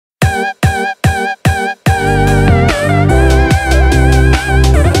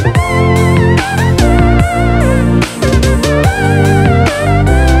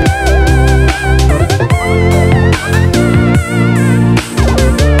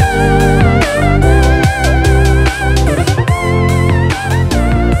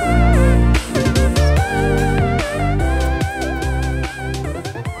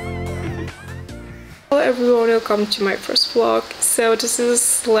welcome to my first vlog. So this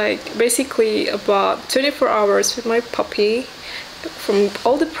is like basically about 24 hours with my puppy, from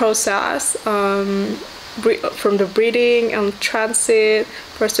all the process, from the breeding and transit,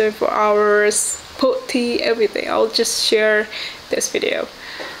 first 24 hours, potty, everything. I'll just share this video.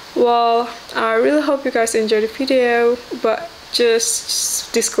 Well, I really hope you guys enjoy the video, but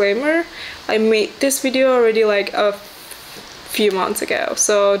just disclaimer, I made this video already like a few months ago,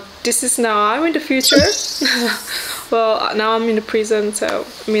 so this is now I'm in the future. Well, now I'm in the present, so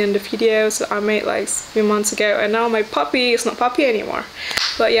I mean in the video, so I made like a few months ago, and now my puppy is not puppy anymore.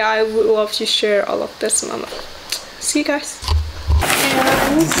 But yeah, I would love to share all of this moment. See you guys.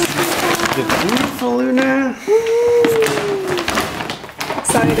 The beautiful Luna.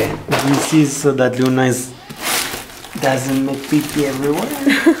 Excited. This is so that Luna doesn't make pee everywhere.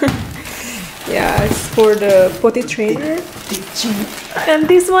 Yeah, it's for the potty trainer. And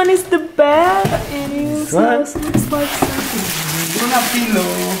this one is the bed, and it looks like Luna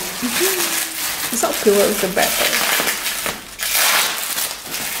pillow. It's not pillow, it's the bed.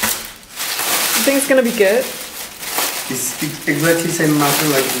 You think it's gonna be good? It's exactly the same matter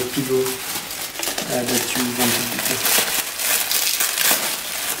like the pillow that you wanted to do.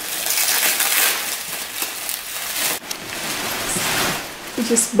 We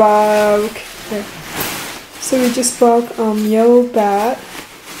just bought. So we just bought yellow bed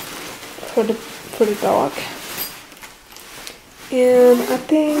for the dog, and I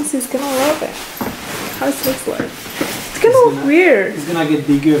think she's gonna love it. How it looks like. It's gonna look weird. It's gonna get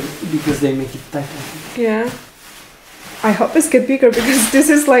bigger because they make it tighter. Yeah. I hope it's get bigger because this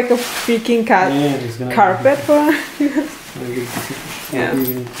is like a freaking carpet for yeah.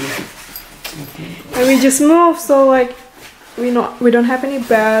 And we just moved, so like we don't have any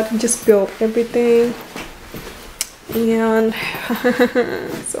bed. We just built everything, and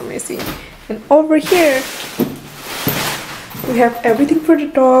it's so messy. And over here we have everything for the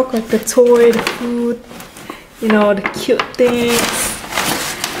dog, like the toy, the food, you know, the cute things.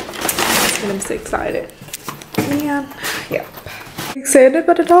 And I'm so excited. And yeah, excited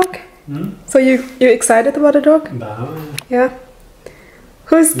about the dog? So you excited about the dog? Yeah.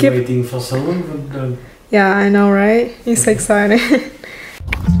 Who's waiting for so long for the dog? Yeah, I know, right? He's so excited.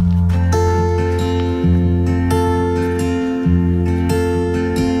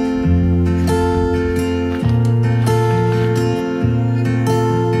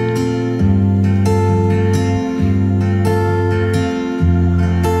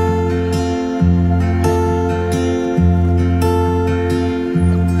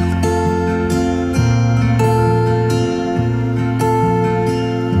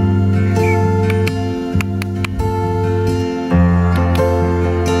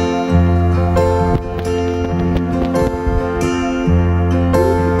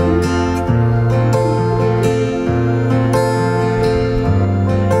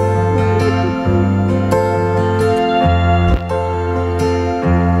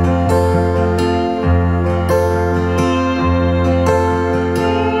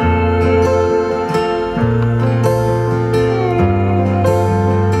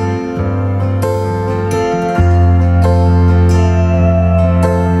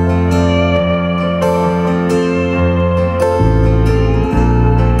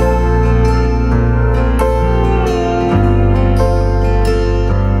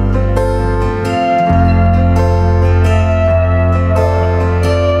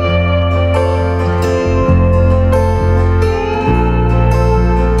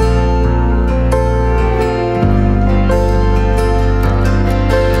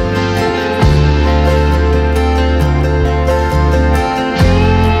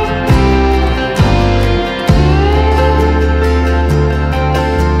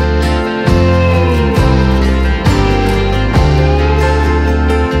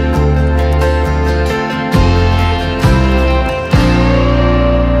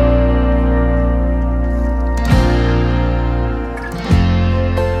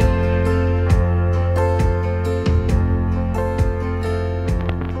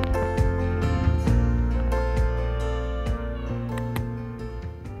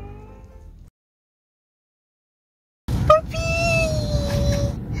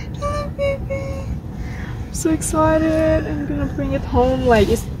 So excited. I'm gonna bring it home. Like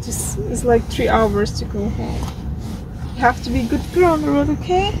it's like 3 hours to go home. You have to be a good girl on the road,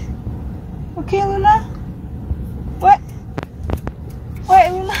 okay? Okay, Luna? What?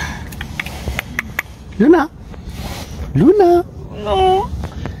 What, Luna? Luna? Luna? No.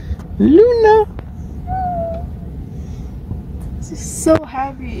 Luna? She's so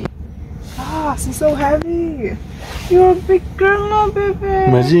heavy. Ah, she's so heavy. You're a big girl now, baby.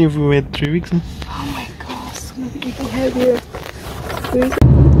 Imagine if we wait 3 weeks. Huh? Oh my gosh, Making heavier.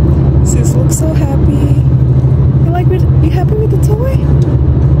 Sis looks so happy. You happy with the toy?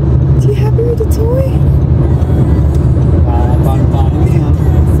 You happy with the toy? On parle pas anglais, hein.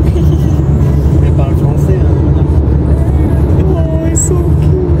 Elle parle français, hein. Oh, it's so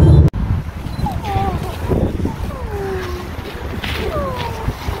cute.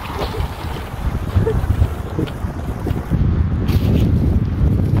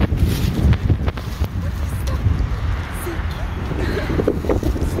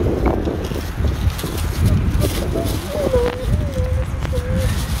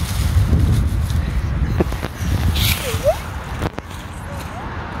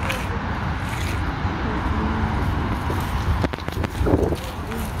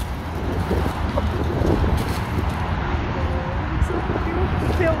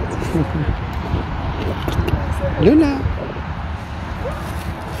 Luna.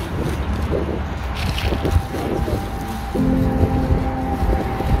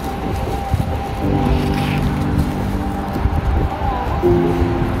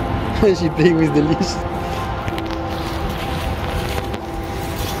 She's playing with the leash.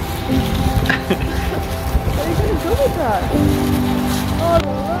 Are you gonna go with that? Oh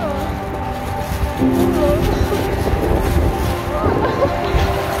no.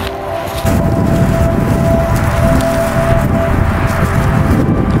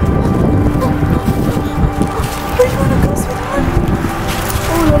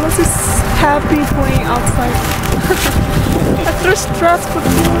 Lola is happy playing outside. After stressful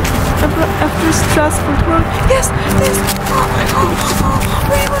work. Yes.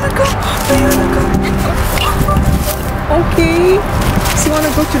 Where you wanna go? Okay. So you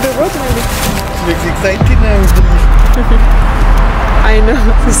wanna go to the road maybe? She looks excited now with the leash. I know.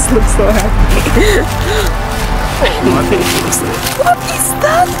 This looks so happy. What is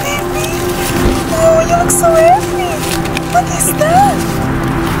that, baby? Oh, you look so happy. What is that?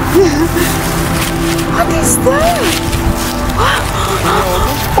 What is that?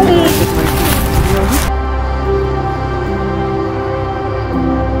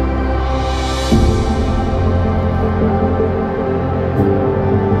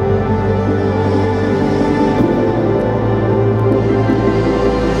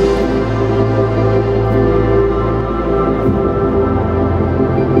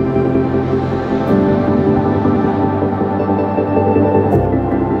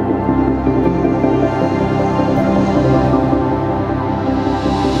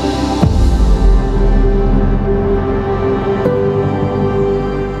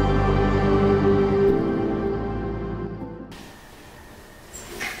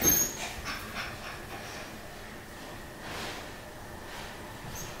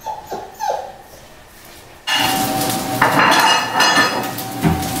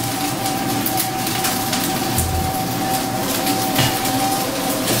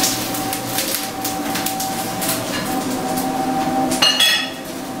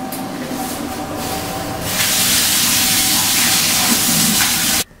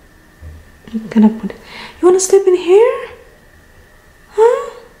 Gonna put it. You wanna sleep in here? Huh?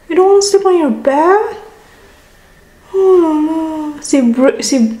 You don't wanna sleep on your bed? Oh no.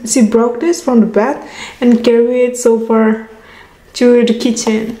 She broke this from the bed and carried it so far to the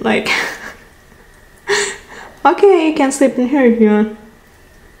kitchen. Like, okay, you can sleep in here if you want.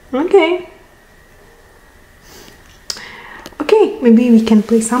 Okay. Okay, maybe we can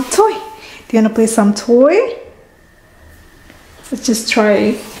play some toy. Do you wanna play some toy? Let's just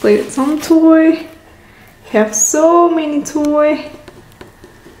try play with some toy. We have so many toys.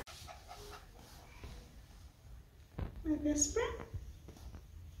 My best friend.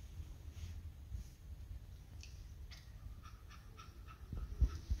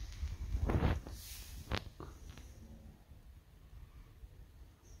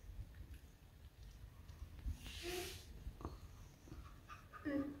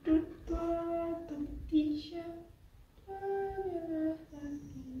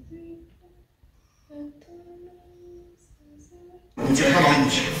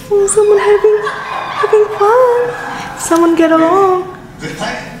 Oh, someone having fun. Someone get along.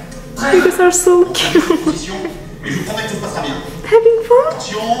 You guys are so cute. Having fun.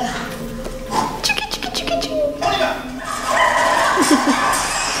 Chiki.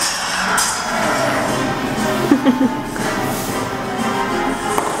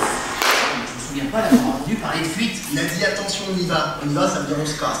 Pas l'avoir entendu parler de fuite. Il a dit attention, on y va, ça veut dire on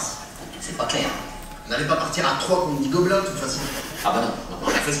se casse. C'est pas clair. On n'allait pas partir à 3 contre 10 gobelins de toute façon. Ah bah non. On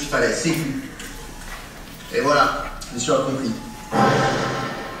a fait ce qu'il fallait, c'est tout. Et voilà, monsieur a compris.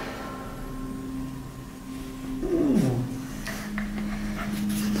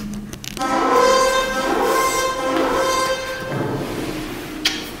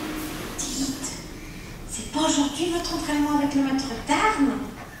 aujourd'hui votre entraînement avec le maître d'armes?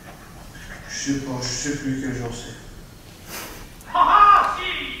 Je sais pas, je sais plus quel jour c'est. Ah,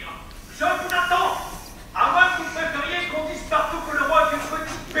 sire! Je vous attends! À moins que vous préfériez qu'on dise partout que le roi est une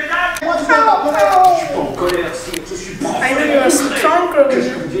petite pédale! Moi, tu vas pas colère. Je suis pas en colère, sire, je suis pas en I know colère. you're stronger. Qu'est-ce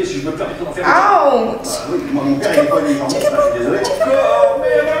que vous dites si je me permets d'en faire Ouch! Ah oui, moi, mon père, il est pas des gens, je suis désolé. Encore,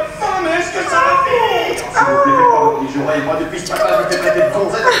 mais ma femme, est-ce que ça va finir? S'il vous plaît, faites pas votre mijorer. Moi, depuis ce matin, je t'ai traité de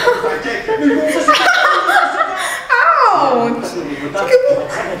gonzesse, mais gonzesse, c'est Ouch!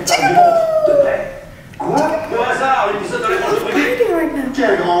 Quoi? Au hasard, l'épisode de la grange de brûlée?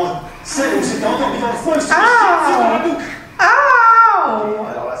 quelle grange. Celle où c'était endormi dans le foin, il se Ah. dans la boucle. Ow!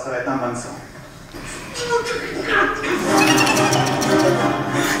 Alors là, ça va être un bain de sang. C'est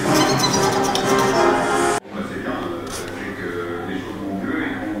bien, c'est que les choses vont mieux et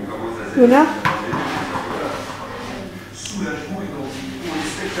qu'on commence à Luna? soulagement identique pour les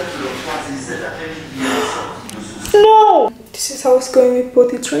spectateurs croisés cet après-midi à la sortie de ce No! This is how it's going with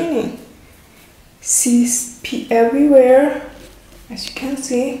potty training. She's pee everywhere, as you can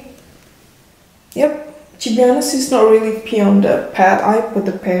see. Yep, to be honest, it's not really pee on the pad. I put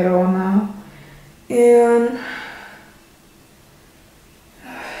the pad on now. And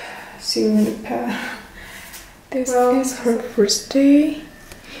seeing the pad. This is her first day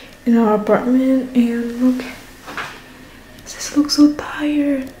in our apartment, and look, this looks so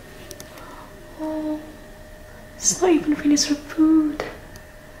tired. Oh, it's not even finished her food.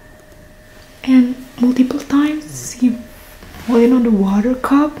 And multiple times he falling on the water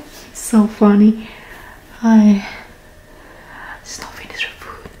cup. So funny. She's not finished her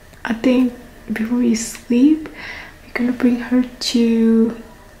food. I think before we sleep, we're gonna bring her to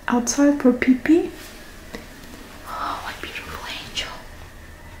outside for pee pee. Oh, what a beautiful angel.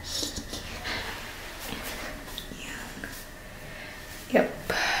 Yep.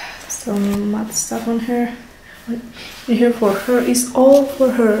 Some mud stuff on her. In here for her is all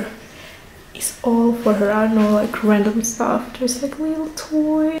for her. It's all for her. I don't know, like random stuff. There's like a little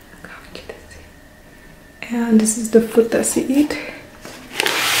toy. Look how cute is it? And this is the food that she eat.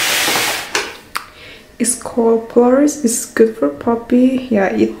 It's called Polaris. It's good for puppy. Yeah,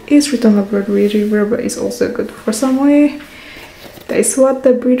 it is written on the retriever, but it's also good for Samoyed. That is what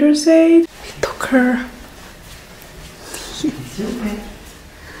the breeder said. We took her.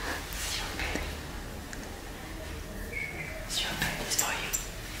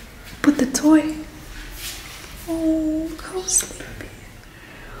 Put the toy. Oh, how sleepy.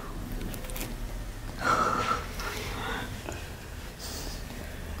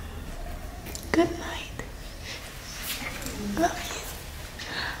 Good night. Love you.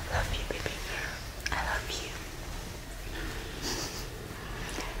 Love you, baby girl. I love you.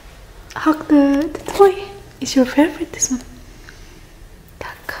 Hug the toy. Is your favorite, this one?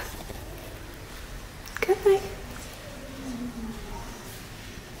 Tuck. Good night.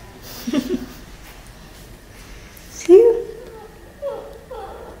 See you.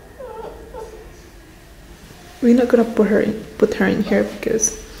 We're not gonna put her in here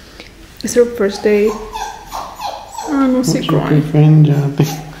because it's her first day. Oh no, she's crying.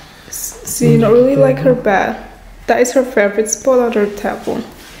 She not really like her bed. That is her favorite spot on her table.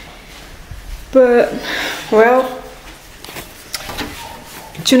 But well,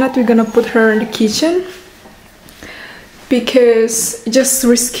 tonight we're gonna put her in the kitchen because it's just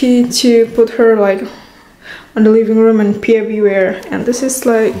risky to put her like on the living room and pee everywhere. And this is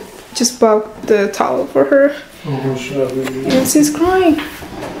like just bought the towel for her. And she's crying.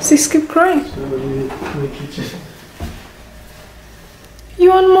 She's keep crying. You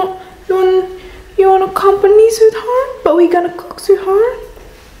want more? You want a company, sweetheart? But we gonna cook, sweetheart.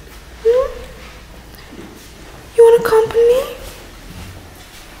 Hmm? You want a company?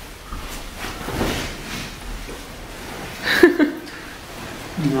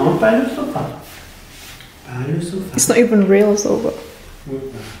 Non, pas le sofa. Pas le sofa. It's not even real sofa. Oui,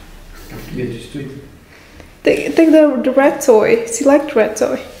 bien du studio. Take the red toy. She liked the red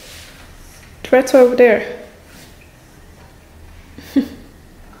toy. The red toy over there.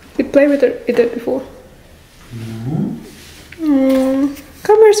 You played with it before. No.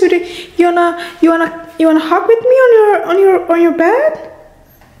 Come here, sweetie. You wanna hug with me on your bed?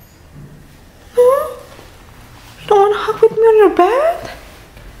 Huh? You don't wanna hug with me on your bed?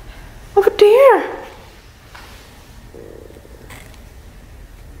 Over there.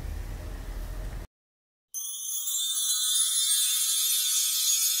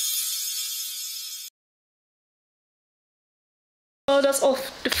 So that's all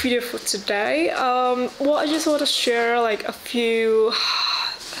the video for today. Well, I just want to share like a few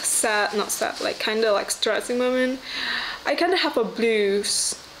not sad, like kind of like stressing moment. I kind of have a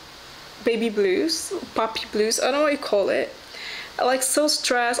blues baby blues, puppy blues, I don't know what you call it. Like so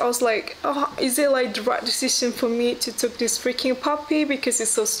stressed. I was like, oh, is it like the right decision for me to take this freaking puppy because it's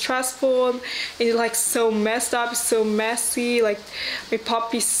so stressful and it's like so messed up, it's so messy, like my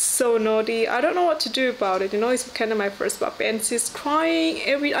puppy's so naughty. I don't know what to do about it, you know. It's kind of my first puppy and she's crying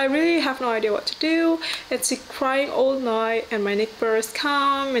I really have no idea what to do, and she's crying all night and my neighbors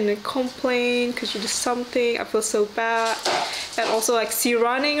come and they complain because you do something. I feel so bad. And also like she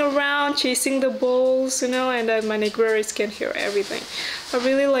running around chasing the balls, you know, and then my neighbors can hear everything. I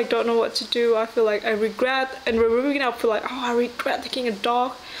really like don't know what to do. I feel like I regret, and reviewing I feel like, oh, I regret taking a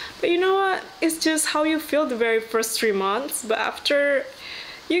dog. But you know what? It's just how you feel the very first 3 months. But after,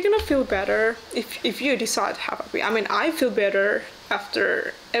 you're gonna feel better if you decide to have a puppy. I mean, I feel better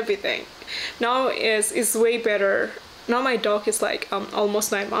after everything. Now it's way better. Now my dog is like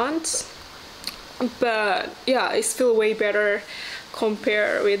almost 9 months. But yeah, it's still way better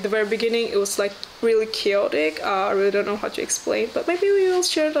compared with the very beginning. It was like really chaotic. I really don't know how to explain, but maybe we will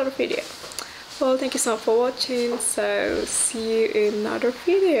share another video. Well, thank you so much for watching, so see you in another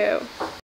video.